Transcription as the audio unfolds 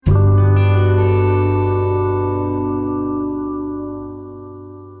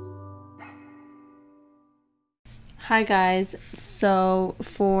Hi guys. So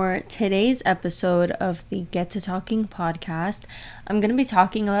for today's episode of the Get to Talking podcast, I'm going to be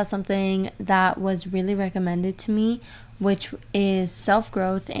talking about something that was really recommended to me, which is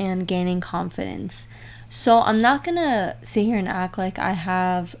self-growth and gaining confidence. So I'm not going to sit here and act like I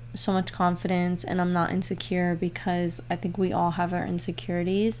have so much confidence and I'm not insecure, because I think we all have our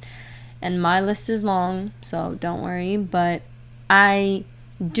insecurities and my list is long, so don't worry, but I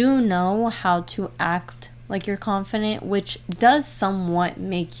do know how to act like you're confident, which does somewhat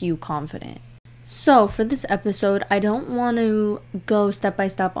make you confident. So for this episode, I don't want to go step by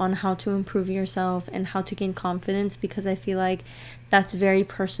step on how to improve yourself and how to gain confidence, because I feel like that's very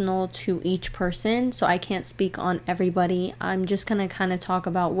personal to each person. So I can't speak on everybody. I'm just going to kind of talk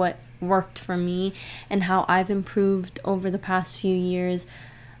about what worked for me and how I've improved over the past few years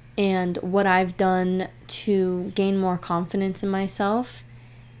and what I've done to gain more confidence in myself.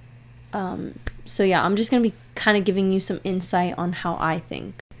 So yeah, I'm just going to be kind of giving you some insight on how I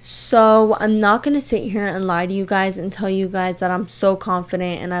think. So I'm not going to sit here and lie to you guys and tell you guys that I'm so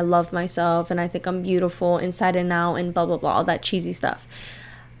confident and I love myself and I think I'm beautiful inside and out and blah, blah, blah, all that cheesy stuff.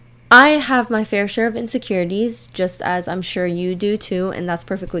 I have my fair share of insecurities, just as I'm sure you do too, and that's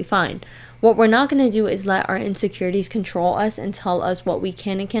perfectly fine. What we're not going to do is let our insecurities control us and tell us what we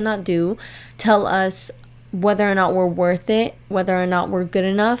can and cannot do, tell us whether or not we're worth it, whether or not we're good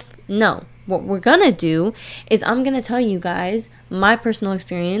enough. No. What we're gonna do is I'm gonna tell you guys my personal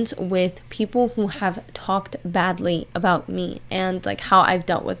experience with people who have talked badly about me and like how I've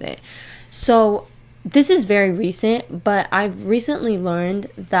dealt with it. So this is very recent, but I've recently learned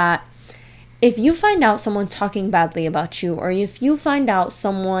that if you find out someone's talking badly about you, or if you find out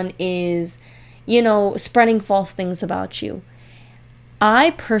someone is, spreading false things about you,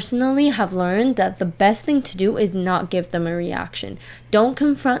 I personally have learned that the best thing to do is not give them a reaction. Don't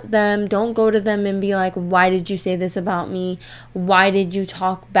confront them. Don't go to them and be like, why did you say this about me? Why did you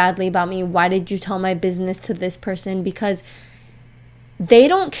talk badly about me? Why did you tell my business to this person? Because they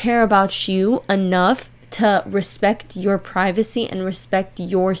don't care about you enough to respect your privacy and respect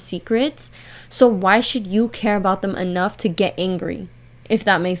your secrets. So why should you care about them enough to get angry? If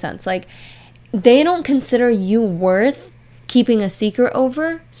that makes sense. Like, they don't consider you worth keeping a secret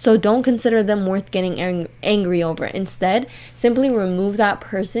over, so don't consider them worth getting angry over. Instead, simply remove that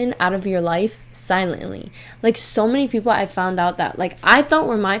person out of your life silently. Like, so many people I found out that like I thought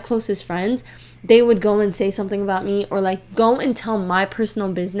were my closest friends, they would go and say something about me, or like go and tell my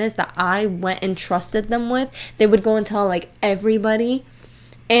personal business that I went and trusted them with. They would go and tell like everybody.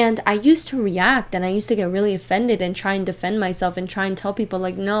 And I used to react and I used to get really offended and try and defend myself and try and tell people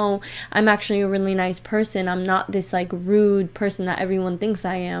like, no, I'm actually a really nice person. I'm not this like rude person that everyone thinks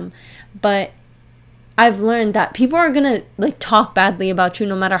I am. But I've learned that people are going to like talk badly about you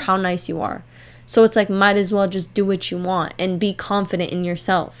no matter how nice you are. So it's like, might as well just do what you want and be confident in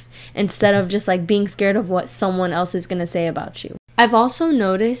yourself instead of just like being scared of what someone else is going to say about you. I've also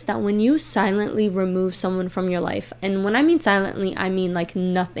noticed that when you silently remove someone from your life, and when I mean silently, I mean like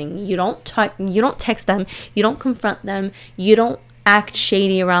nothing. You don't text them, you don't confront them, you don't act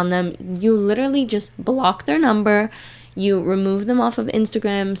shady around them. You literally just block their number, you remove them off of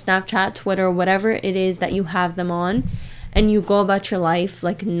Instagram, Snapchat, Twitter, whatever it is that you have them on, and you go about your life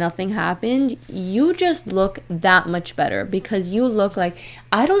like nothing happened. You just look that much better, because you look like,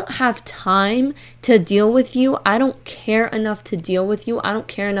 I don't have time to deal with you. I don't care enough to deal with you. I don't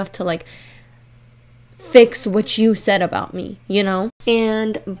care enough to like fix what you said about me,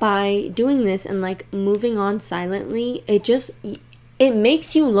 And by doing this and like moving on silently, it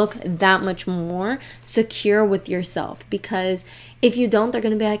makes you look that much more secure with yourself. Because if you don't, they're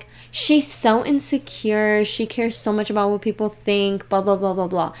going to be like, she's so insecure, she cares so much about what people think, blah, blah, blah, blah,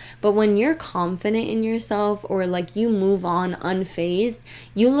 blah. But when you're confident in yourself, or like you move on unfazed,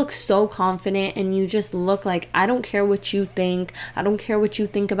 you look so confident and you just look like, I don't care what you think. I don't care what you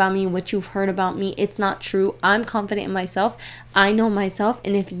think about me, what you've heard about me. It's not true. I'm confident in myself. I know myself.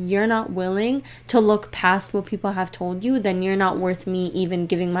 And if you're not willing to look past what people have told you, then you're not worth me even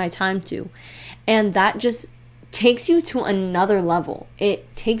giving my time to. And that just takes you to another level.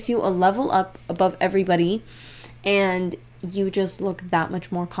 It takes you a level up above everybody, and you just look that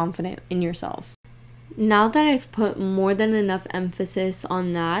much more confident in yourself. Now that I've put more than enough emphasis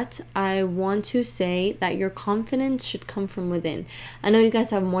on that, I want to say that your confidence should come from within. I know you guys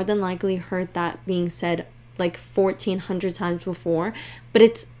have more than likely heard that being said like 1,400 times before, but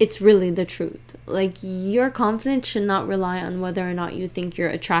it's really the truth. Like, your confidence should not rely on whether or not you think you're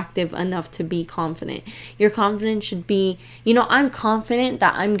attractive enough to be confident. Your confidence should be, I'm confident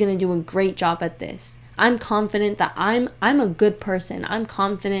that I'm gonna do a great job at this. I'm confident that I'm a good person. I'm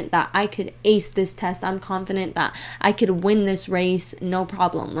confident that I could ace this test. I'm confident that I could win this race, no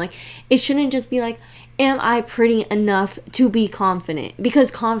problem. Like, it shouldn't just be like, am I pretty enough to be confident? Because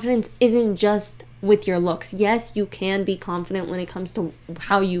confidence isn't just with your looks. Yes, you can be confident when it comes to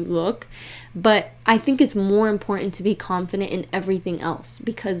how you look, but I think it's more important to be confident in everything else,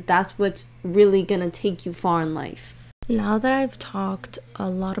 because that's what's really gonna take you far in life. Now that I've talked a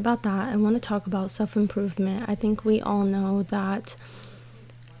lot about that, I want to talk about self-improvement. I think we all know that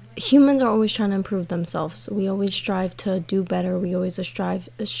humans are always trying to improve themselves. We always strive to do better. We always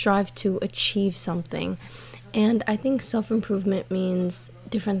strive to achieve something. And I think self-improvement means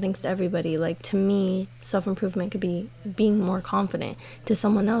different things to everybody. Like, to me, self-improvement could be being more confident. To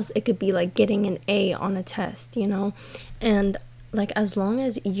someone else, it could be like getting an A on a test, you know? And like, as long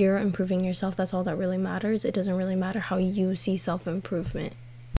as you're improving yourself, that's all that really matters. It doesn't really matter how you see self-improvement.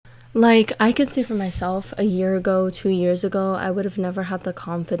 Like, I could say for myself, a year ago, 2 years ago, I would have never had the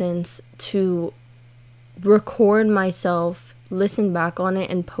confidence to record myself, listen back on it,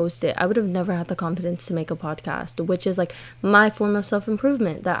 and post it. I would have never had the confidence to make a podcast, which is like my form of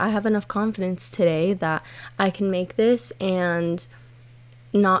self-improvement, that I have enough confidence today that I can make this and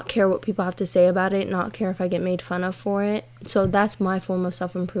not care what people have to say about it, not care if I get made fun of for it. So that's my form of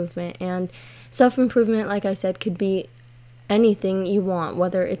self-improvement. And self-improvement, like I said, could be anything you want,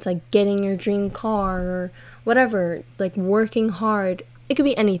 whether it's like getting your dream car or whatever, like working hard. It could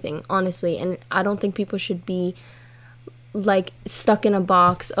be anything, honestly. And I don't think people should be like stuck in a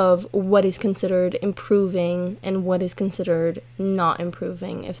box of what is considered improving and what is considered not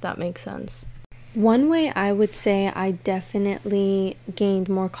improving, if that makes sense. One way I would say I definitely gained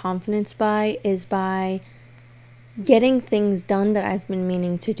more confidence is by getting things done that I've been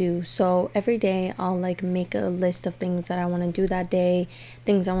meaning to do. So every day I'll like make a list of things that I want to do that day,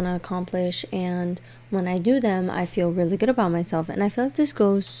 things I want to accomplish, and when I do them, I feel really good about myself. And I feel like this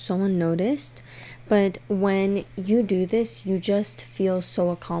goes so unnoticed, but when you do this, you just feel so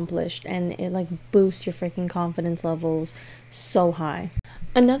accomplished, and it like boosts your freaking confidence levels so high.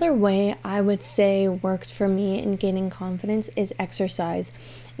 Another way I would say worked for me in gaining confidence is exercise.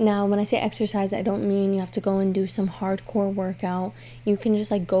 Now, when I say exercise, I don't mean you have to go and do some hardcore workout. You can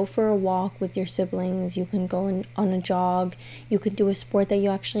just like go for a walk with your siblings. You can go on a jog. You could do a sport that you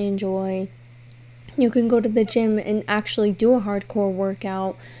actually enjoy. You can go to the gym and actually do a hardcore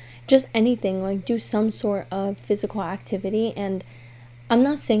workout. Just anything, like do some sort of physical activity. And I'm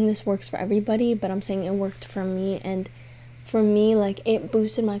not saying this works for everybody, but I'm saying it worked for me. And for me, like, it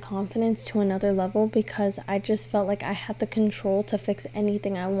boosted my confidence to another level, because I just felt like I had the control to fix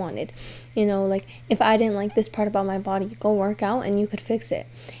anything I wanted. You know, like, if I didn't like this part about my body, go work out and you could fix it.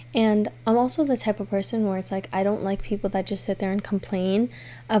 And I'm also the type of person where it's like, I don't like people that just sit there and complain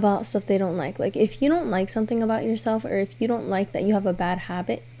about stuff they don't like. Like, if you don't like something about yourself, or if you don't like that you have a bad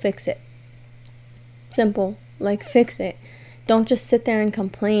habit, fix it. Simple. Like, fix it. Don't just sit there and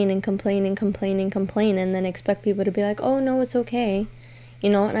complain and then expect people to be like, oh, no, it's okay. You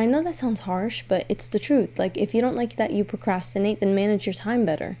know, and I know that sounds harsh, but it's the truth. Like, if you don't like that you procrastinate, then manage your time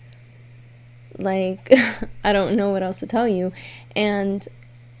better. Like, I don't know what else to tell you. And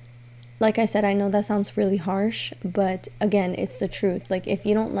like I said, I know that sounds really harsh, but again, it's the truth. Like, if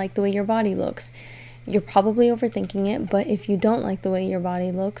you don't like the way your body looks, you're probably overthinking it. But if you don't like the way your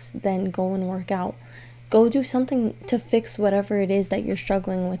body looks, then go and work out. Go do something to fix whatever it is that you're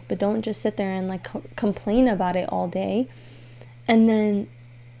struggling with, but don't just sit there and like complain about it all day and then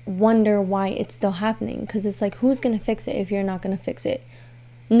wonder why it's still happening. Because it's like, who's going to fix it if you're not going to fix it?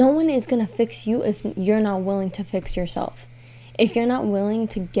 No one is going to fix you if you're not willing to fix yourself. If you're not willing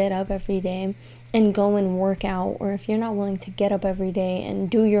to get up every day and go and work out, or if you're not willing to get up every day and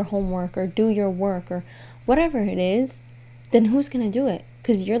do your homework or do your work or whatever it is, then who's going to do it?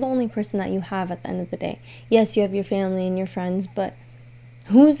 Because you're the only person that you have at the end of the day. Yes, you have your family and your friends, but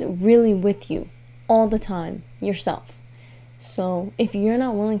who's really with you all the time? Yourself. So if you're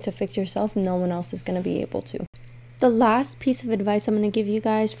not willing to fix yourself, no one else is going to be able to. The last piece of advice I'm going to give you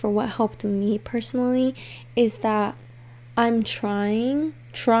guys for what helped me personally is that I'm trying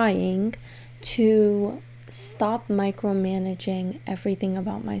to stop micromanaging everything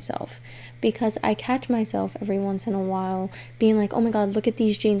about myself, because I catch myself every once in a while being like, oh my god, look at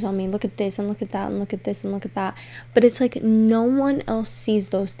these jeans on me, look at this and look at that and look at this and look at that. But it's like, no one else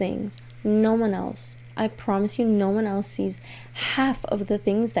sees those things. No one else. I promise you, no one else sees half of the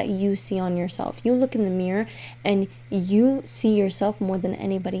things that you see on yourself. You look in the mirror and you see yourself more than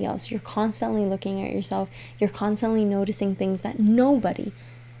anybody else. You're constantly looking at yourself. You're constantly noticing things that nobody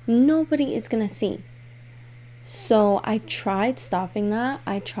is gonna see. So I tried stopping that.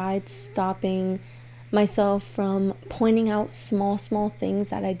 I tried stopping myself from pointing out small things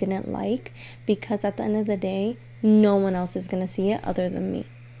that I didn't like, because at the end of the day, no one else is going to see it other than me.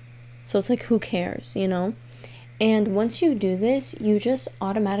 So it's like, who cares, you know? And once you do this, you just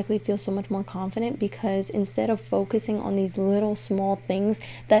automatically feel so much more confident, because instead of focusing on these little small things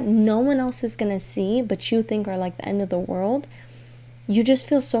that no one else is going to see but you think are like the end of the world, you just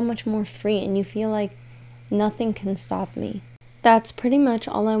feel so much more free and you feel like nothing can stop me. That's pretty much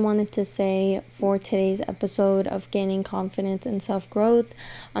all I wanted to say for today's episode of gaining confidence and self-growth.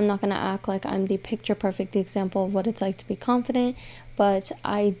 I'm not going to act like I'm the picture perfect example of what it's like to be confident, but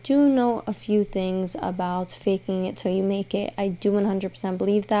I do know a few things about faking it till you make it. I do 100%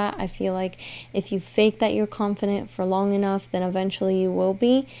 believe that. I feel like if you fake that you're confident for long enough, then eventually you will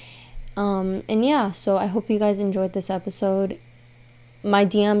be. And yeah, so I hope you guys enjoyed this episode. My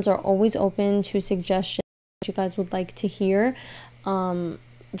DMs are always open to suggestions you guys would like to hear.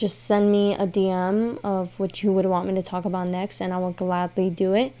 Just send me a DM of what you would want me to talk about next, and I will gladly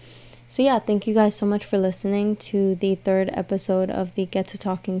do it. So yeah, thank you guys so much for listening to the 3rd episode of the Get to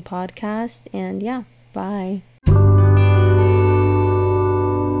Talking podcast, and yeah, bye.